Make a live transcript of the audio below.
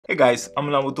Hey guys, I'm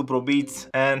Lamutu Pro Beats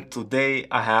and today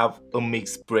I have a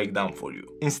mix breakdown for you.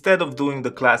 Instead of doing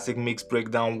the classic mix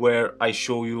breakdown where I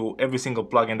show you every single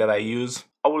plugin that I use,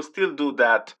 I will still do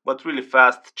that, but really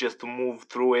fast just to move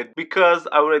through it because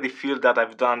I already feel that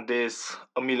I've done this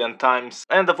a million times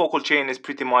and the vocal chain is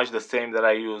pretty much the same that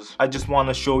I use. I just want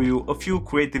to show you a few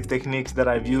creative techniques that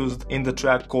I've used in the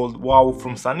track called Wow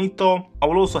from Sanito. I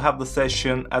will also have the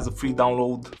session as a free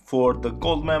download for the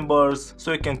gold members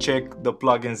so you can check the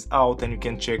plugins out and you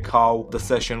can check how the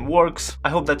session works. I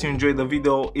hope that you enjoyed the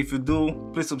video. If you do,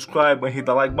 please subscribe and hit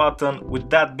the like button. With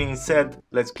that being said,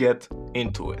 let's get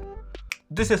into it.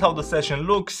 This is how the session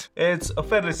looks. It's a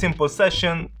fairly simple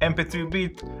session, MP3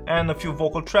 beat and a few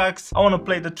vocal tracks. I want to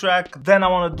play the track, then I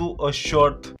want to do a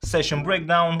short session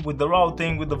breakdown with the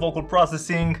routing, with the vocal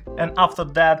processing, and after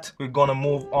that we're gonna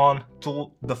move on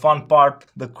to the fun part,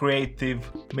 the creative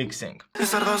mixing.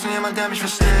 Ist da draußen jemand, der mich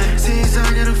versteht? Sie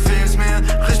sagt, ja, du fehlst mir,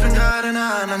 doch ich bin gerade in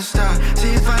einer anderen Stadt.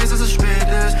 Sie weiß, dass es spät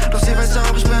ist, doch sie weiß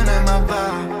auch, ich bin immer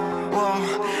wahr.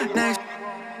 Wow, next.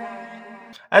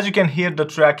 As you can hear, the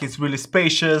track is really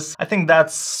spacious. I think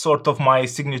that's sort of my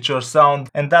signature sound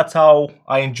and that's how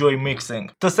I enjoy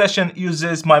mixing. The session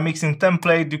uses my mixing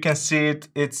template. You can see it.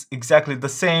 It's exactly the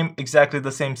same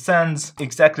sense,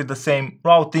 exactly the same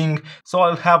routing. So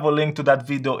I'll have a link to that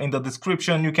video in the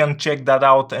description. You can check that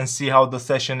out and see how the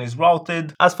session is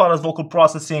routed. As far as vocal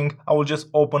processing, I will just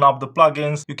open up the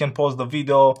plugins. You can pause the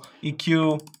video,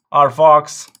 EQ,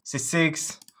 RVox,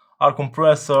 C6, R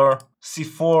compressor,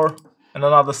 C4, and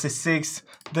another C6.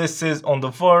 This is on the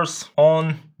verse.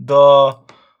 On the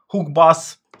hook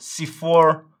bus,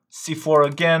 C4, C4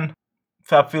 again,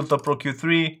 Fab Filter Pro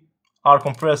Q3, R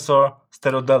compressor,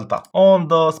 stereo delta. On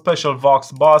the special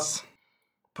Vox bus,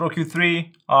 Pro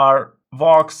Q3, R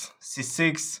Vox,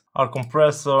 C6, R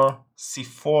compressor,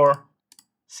 C4,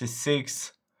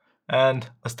 C6, and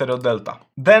a stereo delta.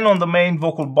 Then on the main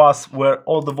vocal bus where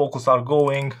all the vocals are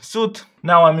going, Suit.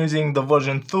 Now I'm using the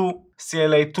version 2,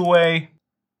 CLA 2A,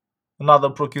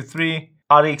 another Pro Q3,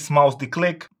 RX mouse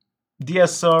declick,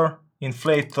 de-esser,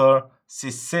 inflator,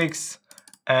 C6,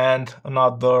 and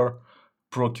another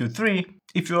Pro Q3.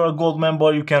 If you're a gold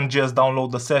member, you can just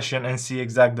download the session and see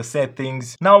exact the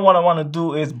settings. Now what I want to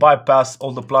do is bypass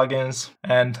all the plugins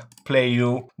and play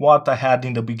you what I had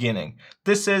in the beginning.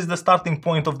 This is the starting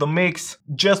point of the mix.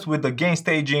 Just with the gain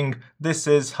staging, this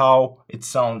is how it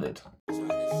sounded.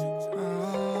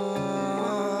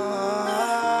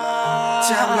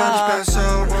 Sie haben Leute, ich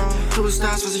besser, du bist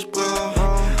das, was ich brauch.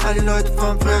 All die Leute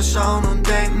von früher schauen und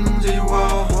denken sich,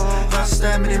 wow, was ist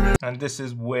denn mit dem? And this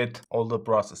is with all the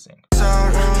processing.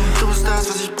 Du bist das,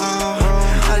 was ich brauch.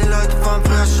 All die Leute von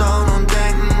früher schauen und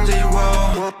denken sich,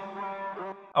 wow.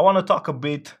 I want to talk a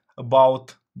bit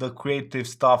about the creative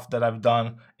stuff that I've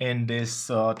done in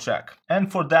this track.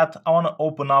 And for that, I want to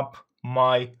open up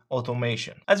my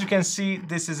automation. As you can see,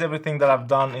 this is everything that I've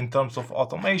done in terms of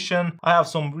automation. I have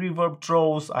some reverb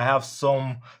throws, I have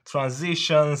some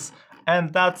transitions,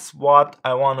 and that's what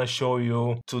I want to show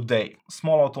you today.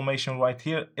 Small automation right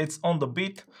here. It's on the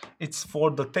beat, it's for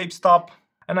the tape stop,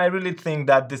 and I really think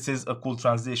that this is a cool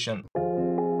transition.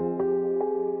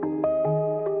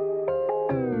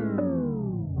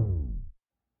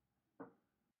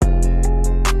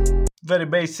 Very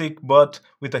basic, but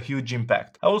with a huge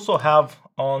impact. I also have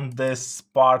on this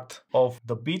part of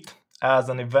the beat as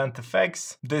an event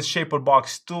effects this shaper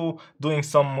box 2 doing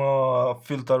some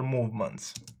filter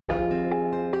movements.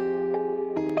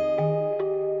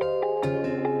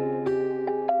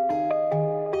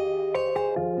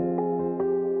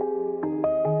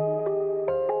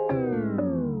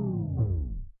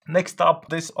 Next up,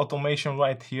 this automation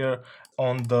right here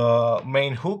on the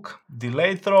main hook,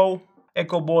 delay throw,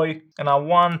 Echo Boy, and I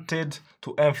wanted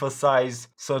to emphasize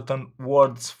certain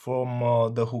words from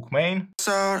the hook main.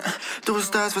 Du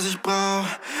bist das, was ich brauch.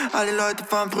 All die Leute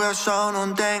von früher schauen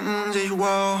und denken sich,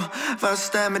 wow, was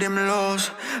ist denn mit dem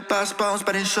los? Pass bei uns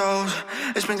bei den Shows.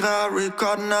 Ich bin gerade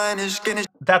recorden, nein, ich geh nicht.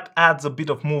 That adds a bit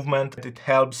of movement. It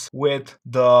helps with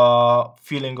the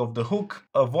feeling of the hook.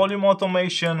 A volume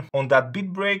automation on that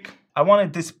beat break. I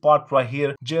wanted this part right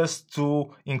here just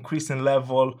to increase in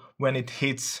level when it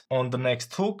hits on the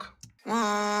next hook.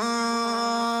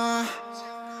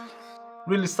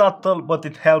 Really subtle, but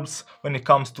it helps when it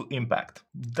comes to impact.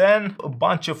 Then a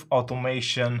bunch of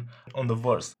automation on the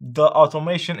verse. The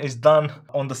automation is done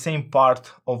on the same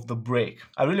part of the break.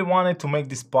 I really wanted to make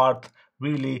this part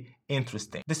really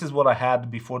interesting. This is what I had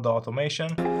before the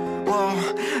automation. Wow,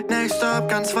 next up,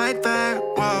 ganz weit weg,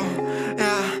 wow,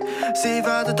 yeah. Sie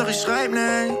wartet, doch ich schreib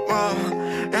nicht, wow,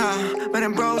 yeah. Mit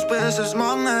den Bros bis es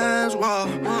morgen ist, wow,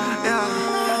 yeah.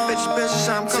 Bitches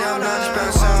am Kommen, ich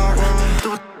besser.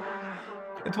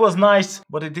 It was nice,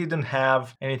 but it didn't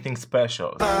have anything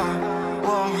special.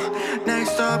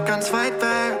 Next up, ganz weit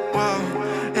weg, wow,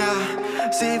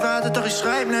 ja. Sie wartet, doch ich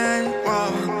schreib nicht,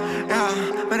 wow, ja.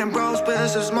 Mit den Bros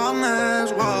bis es morgen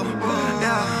ist, wow,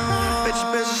 ja. Bitch,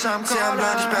 bis es am Korn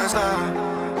bleibt, ich besser,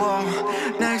 wow,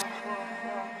 next.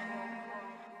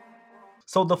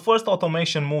 So the first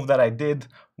automation move that I did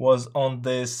was on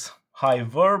this high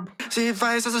verb. Sie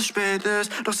weiß, dass es spät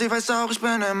ist, doch sie weiß auch, ich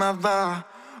bin immer wahr,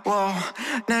 wow.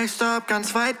 Next up,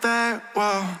 ganz weit weg,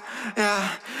 wow,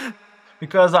 ja.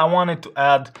 Because I wanted to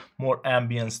add more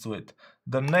ambience to it.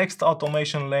 The next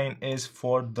automation lane is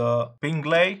for the ping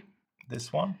lay,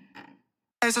 this one.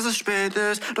 Weiß, dass es spät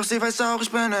ist, doch sie weiß auch, ich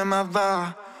bin immer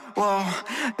wahr, wow.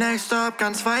 Next up,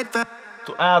 ganz weit weg.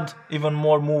 To add even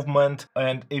more movement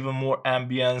and even more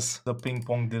ambience, the ping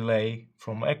pong delay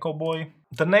from Echo Boy.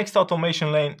 The next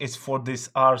automation lane is for this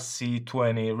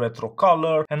RC20 retro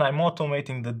color, and I'm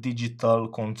automating the digital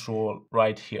control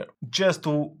right here, just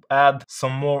to add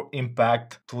some more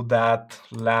impact to that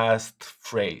last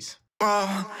phrase. Wow,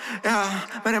 yeah,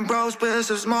 mit den Bros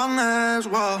bis es morgen ist,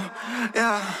 wow,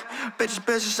 yeah,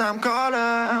 bitches, I'm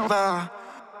calling, wow.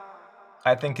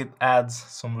 I think it adds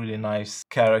some really nice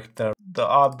character. The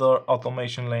other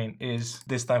automation lane is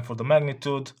this time for the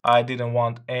magnitude. I didn't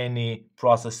want any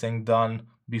processing done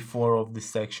before of this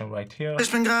section right here.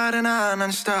 Ich bin gerade in einer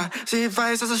anderen Stadt. Sie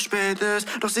weiß, dass es spät ist,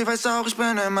 doch sie weiß auch, ich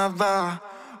bin immer wahr.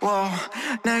 Wow,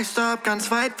 next up, ganz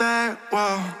weit weg.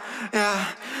 Wow, yeah,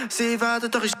 sie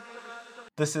wartet, doch ich.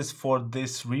 This is for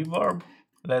this reverb.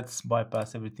 Let's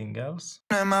bypass everything else.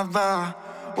 Immer wahr.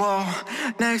 Wow,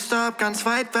 next up, ganz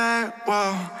weit weg.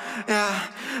 Wow, yeah,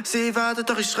 sie wartet,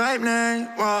 doch ich schreib nicht.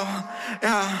 Wow,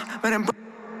 yeah, mit dem.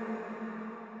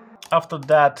 After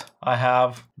that, I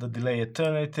have the delay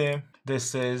eternity.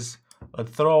 This is a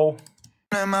throw.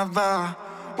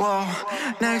 Wow,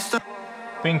 next up.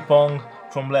 Ping pong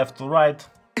from left to right.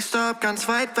 Next up, ganz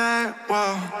weit weg.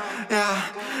 Wow, ja.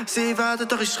 Sie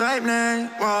wartet, doch ich schreib nicht.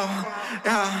 Wow,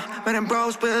 ja. Mit den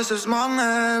Bros bis es morgen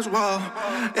ist. Wow,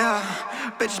 ja.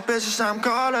 Bitches, I'm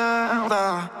calling.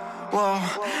 Wow,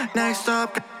 next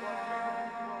up.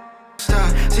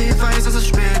 Sie weiß, dass es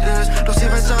spät ist, doch sie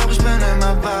weiß auch, ich bin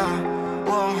immer wahr.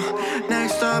 Wow,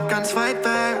 next up, ganz weit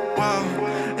weg. Wow,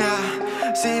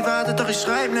 ja. Sie wartet, doch ich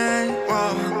schreib nicht.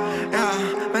 Wow, ja.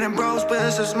 Mit den Bros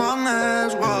bis es morgen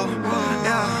ist. Wow,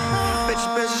 ja.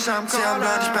 Bitches, I'm calling.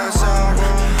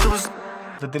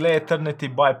 The delay eternity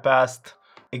bypassed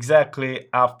exactly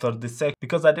after the section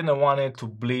because I didn't want it to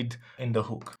bleed in the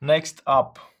hook. Next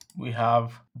up, we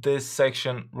have this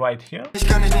section right here. Ich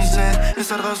kann dich nicht sehen.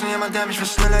 Ist da draußen jemand, der mich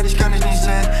verschnellert? Ich kann dich nicht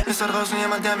sehen. Ist da draußen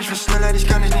jemand, der mich verschnellert? Ich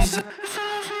kann dich nicht sehen.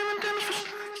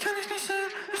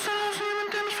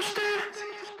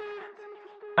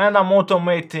 And I'm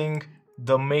automating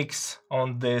the mix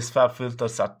on this Fab Filter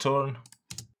Saturn.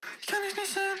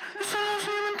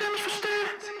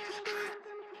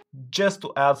 Just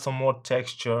to add some more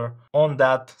texture on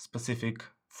that specific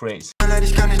phrase.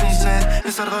 Ich kann dich nicht sehen.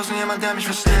 Ist da draußen jemand, der mich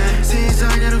versteht? Sie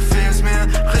sagt, ja, du fehlst mir,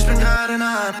 doch ich bin gerade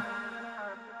nah.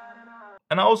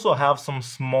 And I also have some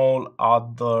small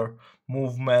other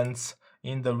movements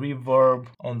in the reverb,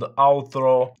 on the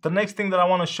outro. The next thing that I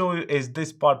want to show you is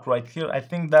this part right here. I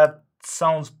think that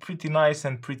sounds pretty nice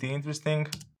and pretty interesting.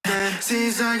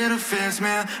 Sie sagt, ja, du fehlst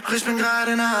mir, doch ich bin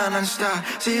gerade in einer anderen Stadt.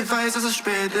 Sie weiß, dass es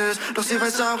spät ist, doch sie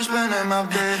weiß auch, ich bin immer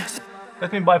wild.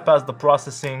 Let me bypass the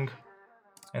processing.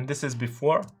 And this is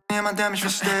before. Jemand, der mich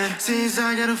versteht. Sie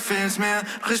sagt, ja, du fehlst mir,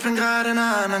 doch ich bin gerade in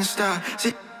einer anderen Stadt.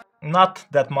 Not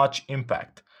that much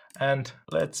impact. And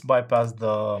let's bypass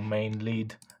the main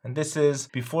lead. And this is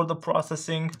before the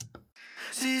processing.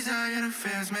 Sie sagt, ja, du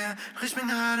fehlst mir, doch ich bin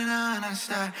gerade in einer anderen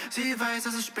Stadt. Sie weiß,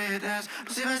 dass es spät ist,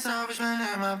 doch sie weiß auch, ich bin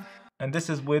immer. And this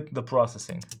is with the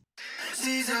processing.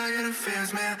 Sie sagt, ja, du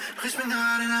fehlst mir, doch ich bin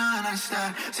gerade in einer anderen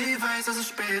Stadt. Sie weiß, dass es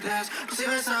spät ist, doch sie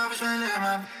weiß auch, ich bin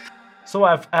immer. So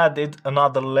I've added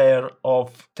another layer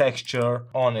of texture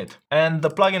on it. And the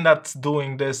plugin that's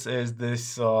doing this is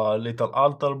this little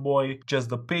altar boy, just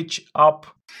the pitch up.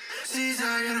 Sie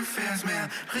sagt, ja, du fehlst mir,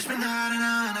 doch ich bin gerade in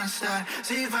einer anderen Stadt.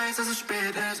 Sie weiß, dass es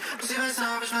spät ist, doch sie weiß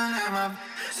auch, ich bin immer.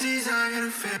 Sie sagt, ja, du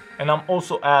fehlst. And I'm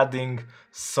also adding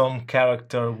some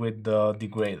character with the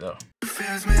degrader. Du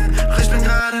fehlst mir, doch ich bin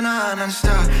gerade in einer anderen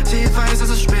Stadt. Sie weiß, dass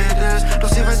es spät ist, doch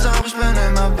sie weiß auch, ich bin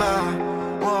immer wahr.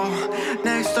 Wow,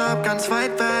 next up, ganz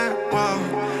weit weg. Wow,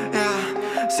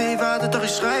 ja, sie wartet, doch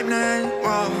ich schreib nicht.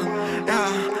 Wow, ja,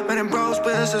 mit den Bros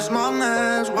bis es morgen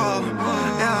ist. Wow,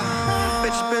 ja,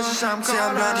 bitches, I'm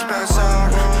calling, ich besser.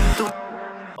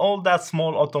 All that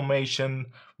small automation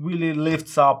really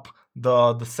lifts up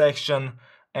the section,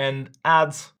 and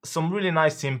adds some really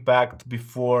nice impact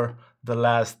before the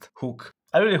last hook.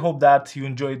 I really hope that you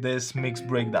enjoyed this mix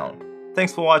breakdown.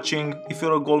 Thanks for watching. If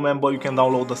you're a gold member, you can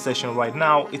download the session right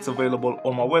now. It's available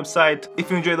on my website.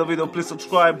 If you enjoyed the video, please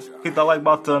subscribe, hit the like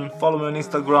button, follow me on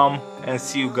Instagram, and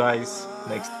see you guys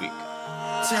next week.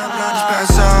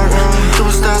 Du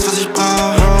bist das,